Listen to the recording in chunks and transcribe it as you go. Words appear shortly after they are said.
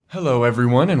Hello,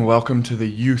 everyone, and welcome to the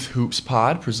Youth Hoops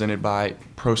Pod presented by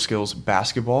Pro Skills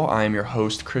Basketball. I am your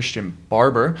host, Christian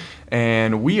Barber,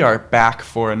 and we are back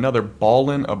for another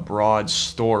Ballin abroad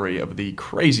story of the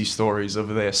crazy stories of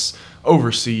this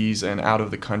overseas and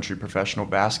out-of-the-country professional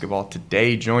basketball.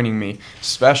 Today, joining me,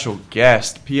 special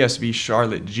guest, PSV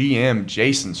Charlotte GM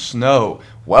Jason Snow.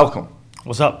 Welcome.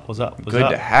 What's up?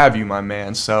 Good to have you, my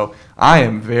man. So I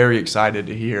am very excited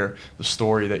to hear the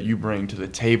story that you bring to the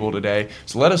table today.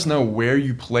 So let us know where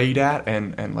you played at,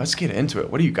 and let's get into it.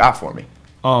 What do you got for me?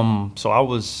 So I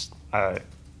was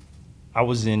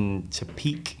in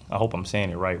Tepic. I hope I'm saying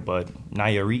it right, but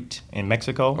Nayarit in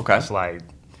Mexico. Okay. It's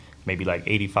maybe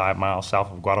 85 miles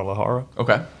south of Guadalajara.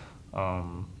 Okay.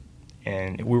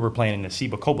 And we were playing in the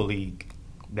Cibacoba League.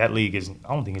 That league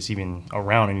I don't think it's even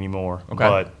around anymore. Okay.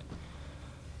 But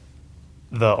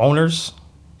the owners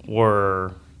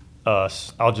were,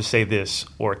 I'll just say this,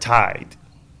 were tied.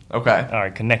 Okay. All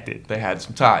right, connected. They had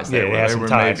some ties there. Yeah, They were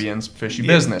ties. maybe in fishy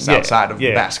business outside of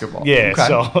basketball. Yeah, okay.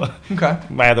 so okay.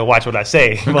 might have to watch what I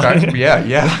say. Okay.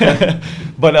 yeah.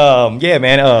 But,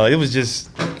 man, it was just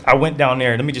 – I went down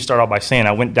there. Let me just start off by saying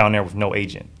I went down there with no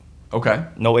agent. Okay.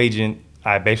 No agent.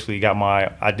 I basically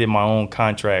I did my own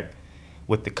contract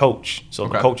with the coach. So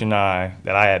Okay. the coach and I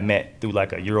that I had met through a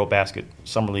Eurobasket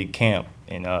Summer League camp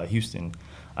in Houston,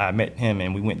 I met him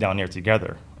and we went down there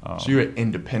together. So you're an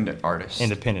independent artist.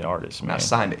 Independent artist, man. Not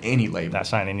signed to any label. Not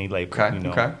signed to any label. Okay.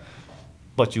 Okay.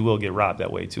 But you will get robbed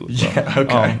that way too. So. Yeah.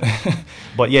 Okay.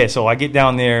 But yeah, so I get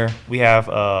down there. We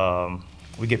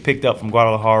get picked up from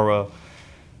Guadalajara.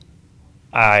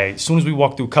 As soon as we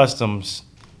walked through customs,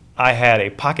 I had a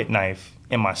pocket knife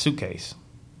in my suitcase.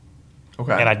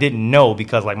 Okay. And I didn't know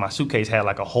because my suitcase had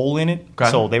a hole in it.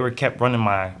 Okay. So they kept running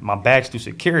my bags through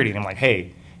security, and I'm like,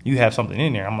 hey, you have something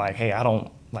in there. I'm like, hey, I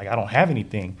don't have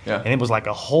anything. Yeah. And it was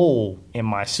a hole in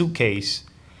my suitcase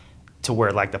to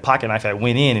where the pocket knife had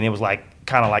went in, and it was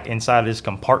kind of inside of this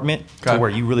compartment Okay. to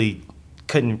where you really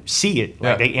couldn't see it.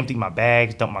 Yeah. They emptied my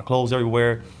bags, dumped my clothes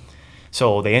everywhere.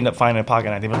 So they ended up finding a pocket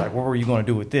knife. They were like, what were you going to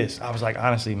do with this? I was like,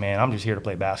 honestly, man, I'm just here to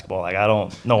play basketball. I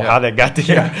don't know how that got there.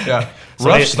 Yeah. So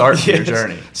Rough start to your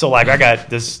journey. So I got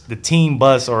the team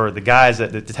bus or the guys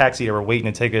the taxi that were waiting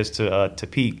to take us to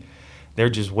Peak. They're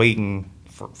just waiting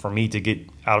for me to get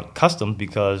out of customs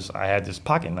because I had this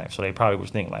pocket knife. So they probably was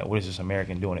thinking what is this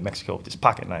American doing in Mexico with this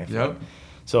pocket knife? Yep.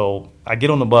 So I get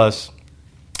on the bus.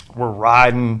 We're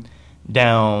riding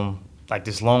down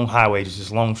this long highway, just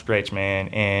this long stretch, man,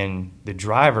 and the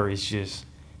driver is just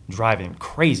driving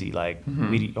crazy.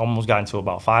 We almost got into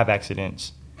about 5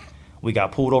 accidents. We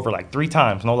got pulled over 3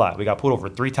 times, no lie. We got pulled over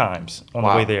 3 times on the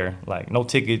way there. No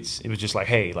tickets. It was just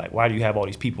hey, why do you have all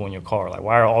these people in your car?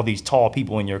 Why are all these tall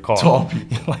people in your car? Tall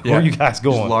people. Where are you guys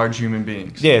going? Just large human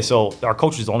beings. Yeah, so our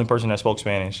coach is the only person that spoke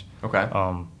Spanish. Okay.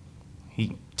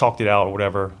 He talked it out or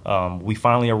whatever. We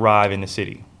finally arrive in the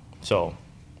city. So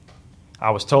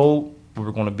I was told we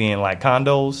were going to be in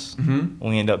condos. Mm-hmm.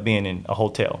 We ended up being in a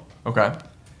hotel. Okay.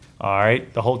 All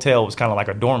right. The hotel was kind of like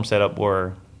a dorm setup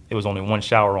where it was only one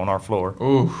shower on our floor.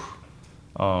 Ooh.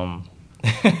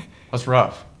 That's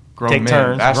rough. Take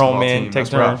turns, grown men, take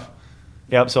turns.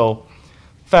 Yep. So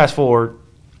fast forward,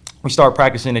 we start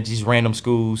practicing at these random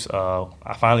schools.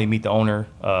 I finally meet the owner,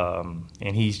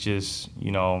 and he's just,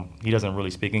 he doesn't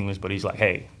really speak English, but he's like,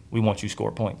 hey, we want you to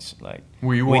score points.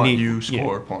 We want you to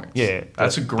score points. Yeah.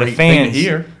 That's a great thing to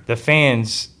hear. The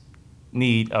fans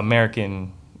need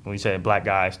American, we say black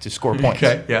guys, to score points.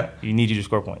 Okay, yeah. You need you to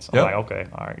score points. I'm like, okay,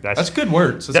 all right. That's good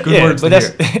words. That's good words to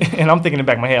hear. And I'm thinking in the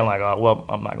back of my head, well,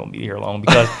 I'm not going to be here long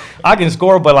because I can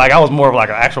score, but I was more of an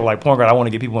actual point guard. I want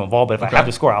to get people involved, but if I have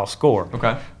to score, I'll score.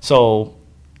 Okay. So,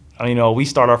 we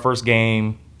start our first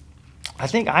game. I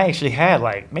think I actually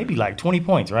had maybe 20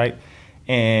 points, right?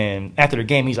 And after the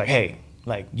game, he's like, hey,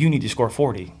 you need to score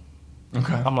 40.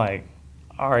 Okay. I'm like,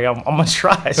 all right, I'm going to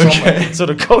try. So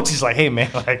the coach is like, hey, man,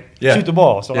 shoot the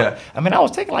ball. So, I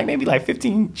was taking maybe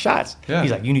 15 shots. Yeah.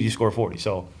 He's like, you need to score 40.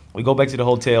 So we go back to the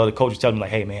hotel. The coach is telling me,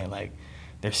 hey, man,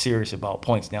 they're serious about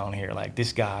points down here.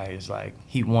 This guy is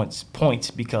he wants points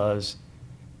because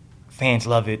fans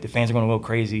love it. The fans are going to go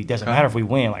crazy. It doesn't matter if we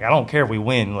win. I don't care if we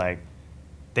win.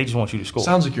 They just want you to score.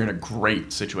 Sounds like you're in a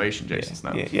great situation, Jason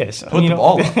Snow. Yes. Put the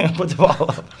ball up. Put the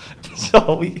ball up.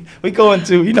 So we go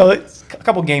into, a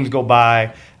couple games go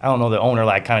by. I don't know, the owner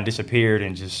kind of disappeared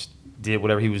and just did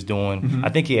whatever he was doing. Mm-hmm. I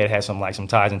think he had some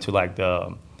ties into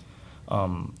the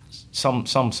some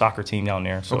soccer team down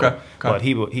there. So, okay. But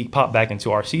he popped back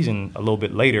into our season a little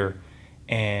bit later,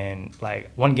 and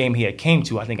one game he had came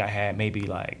to, I think I had maybe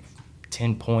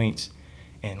 10 points.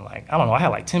 And I don't know, I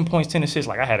had 10 points, 10 assists.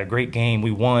 I had a great game. We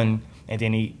won. And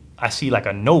then I see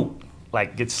a note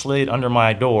like get slid under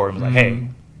my door and was like, hey,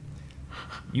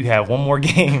 you have one more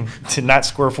game to not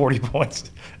score 40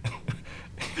 points.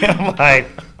 And I'm like,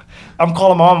 I'm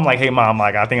calling mom. I'm like, hey, mom,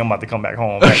 like, I think I'm about to come back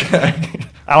home. Like, I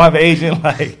don't have an agent.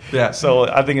 Like, so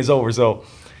I think it's over. So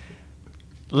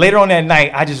later on that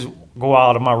night, I just go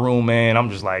out of my room, man. I'm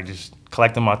just like, just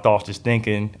collecting my thoughts, just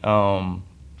thinking.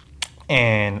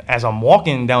 And as I'm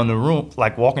walking down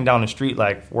the street,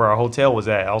 like where our hotel was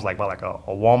at, I was like by like a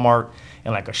Walmart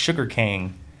and like a sugar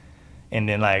cane. And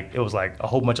then like, it was like a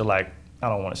whole bunch of like, I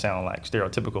don't want to sound like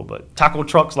stereotypical, but taco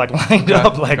trucks like lined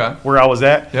up like where I was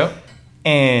at. Yep.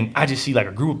 And I just see like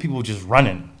a group of people just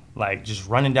running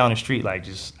down the street. Like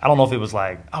just, I don't know if it was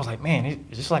like, I was like, man,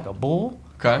 is this like a bull?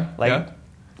 Okay. Like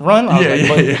run?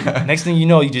 Next thing you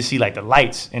know, you just see like the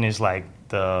lights and it's like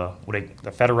the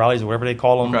federales or whatever they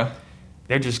call them. Okay.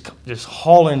 They're just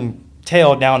hauling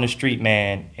tail down the street,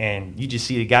 man. And you just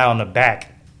see the guy on the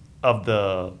back of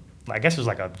I guess it was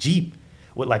like a Jeep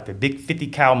with like the big 50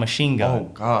 cal machine gun. Oh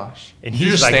gosh! And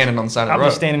you're just like, standing on the side of the road. I'm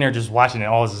just standing there just watching it.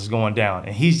 All this is going down,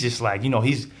 and he's just like,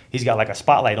 he's got like a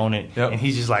spotlight on it, and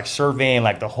he's just like surveying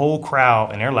like the whole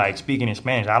crowd, and they're like speaking in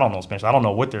Spanish. I don't know Spanish. I don't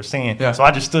know what they're saying. Yeah. So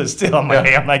I just stood still. I'm like,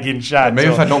 hey, I'm not getting shot.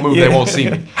 Maybe if I don't move, they won't see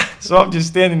me. So I'm just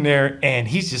standing there, and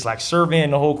he's just like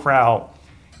surveying the whole crowd.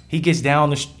 He gets down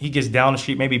the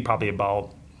street, maybe about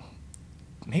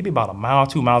a mile,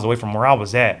 2 miles away from where I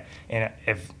was at. And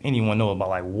if anyone knows about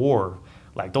like war,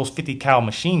 like those 50 cal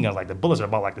machine guns, like the bullets are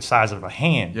about like the size of a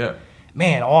hand. Yeah.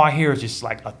 Man, all I hear is just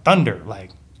like a thunder,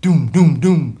 like doom, doom,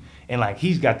 doom. And like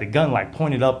he's got the gun like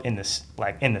pointed up in the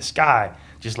sky,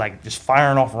 just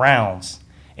firing off rounds.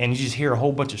 And you just hear a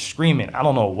whole bunch of screaming. I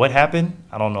don't know what happened.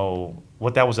 I don't know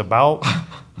what that was about.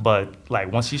 But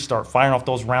like once you start firing off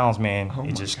those rounds, man,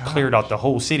 it just cleared out the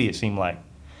whole city, it seemed like.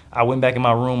 I went back in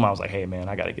my room. I was like, hey, man,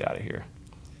 I got to get out of here.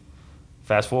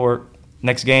 Fast forward,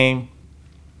 next game,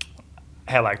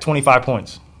 I had like 25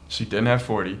 points. So you didn't have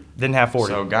 40. Didn't have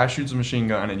 40. So a guy shoots a machine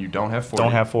gun and you don't have 40.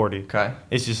 Don't have 40. Okay.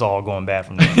 It's just all going bad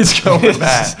from there. It's going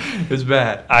bad. It's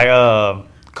bad.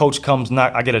 Coach comes,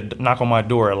 I get a knock on my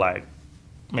door at like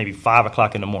maybe 5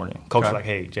 o'clock in the morning. Coach is like,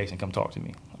 hey, Jason, come talk to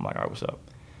me. I'm like, all right, what's up?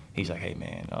 He's like, hey,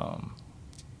 man, I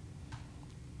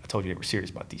told you they were serious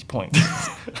about these points.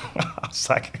 I was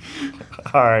like,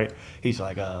 all right. He's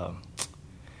like,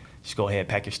 just go ahead,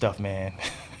 pack your stuff, man.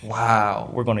 Wow.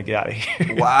 We're going to get out of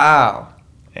here. Wow.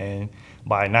 And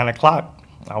by 9 o'clock,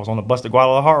 I was on the bus to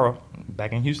Guadalajara,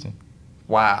 back in Houston.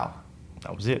 Wow.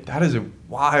 That was it. That is a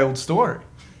wild story.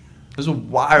 That's a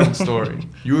wild story.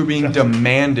 You were being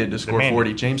demanded to score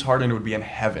 40. James Harden would be in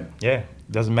heaven. Yeah.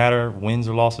 Doesn't matter, wins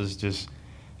or losses. Just,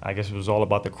 I guess it was all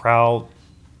about the crowd,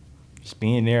 just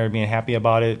being there, being happy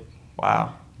about it.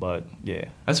 Wow. But, yeah.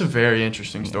 That's a very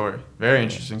interesting story. Very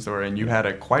interesting story. And you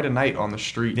had quite a night on the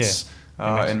streets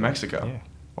in Mexico. Yeah.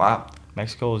 Wow.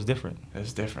 Mexico is different.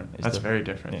 It's different. It's That's different. very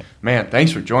different. Yeah. Man,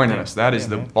 thanks for joining us. That is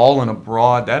the Ballin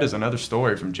Abroad. That is another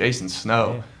story from Jason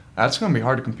Snow. Yeah. That's going to be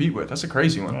hard to compete with. That's a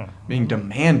crazy one. Yeah. Being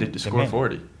demanded to score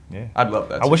 40. Yeah. I'd love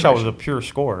that. I wish I was a pure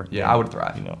scorer. Yeah, I would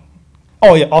thrive.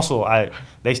 Oh, yeah. Also,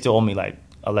 they still owe me like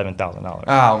 $11,000.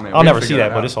 Oh, man. I'll never see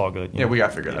that, but it's all good. Yeah, we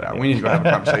got to figure that out. We need to go have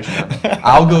a conversation.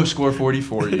 I'll go score 40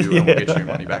 for you, and we'll get your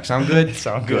money back. Sound good?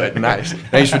 Sound good. Nice.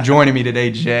 Thanks for joining me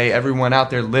today, Jay. Everyone out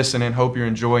there listening, hope you're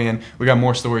enjoying. We got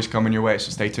more stories coming your way,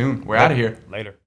 so stay tuned. We're out of here. Later.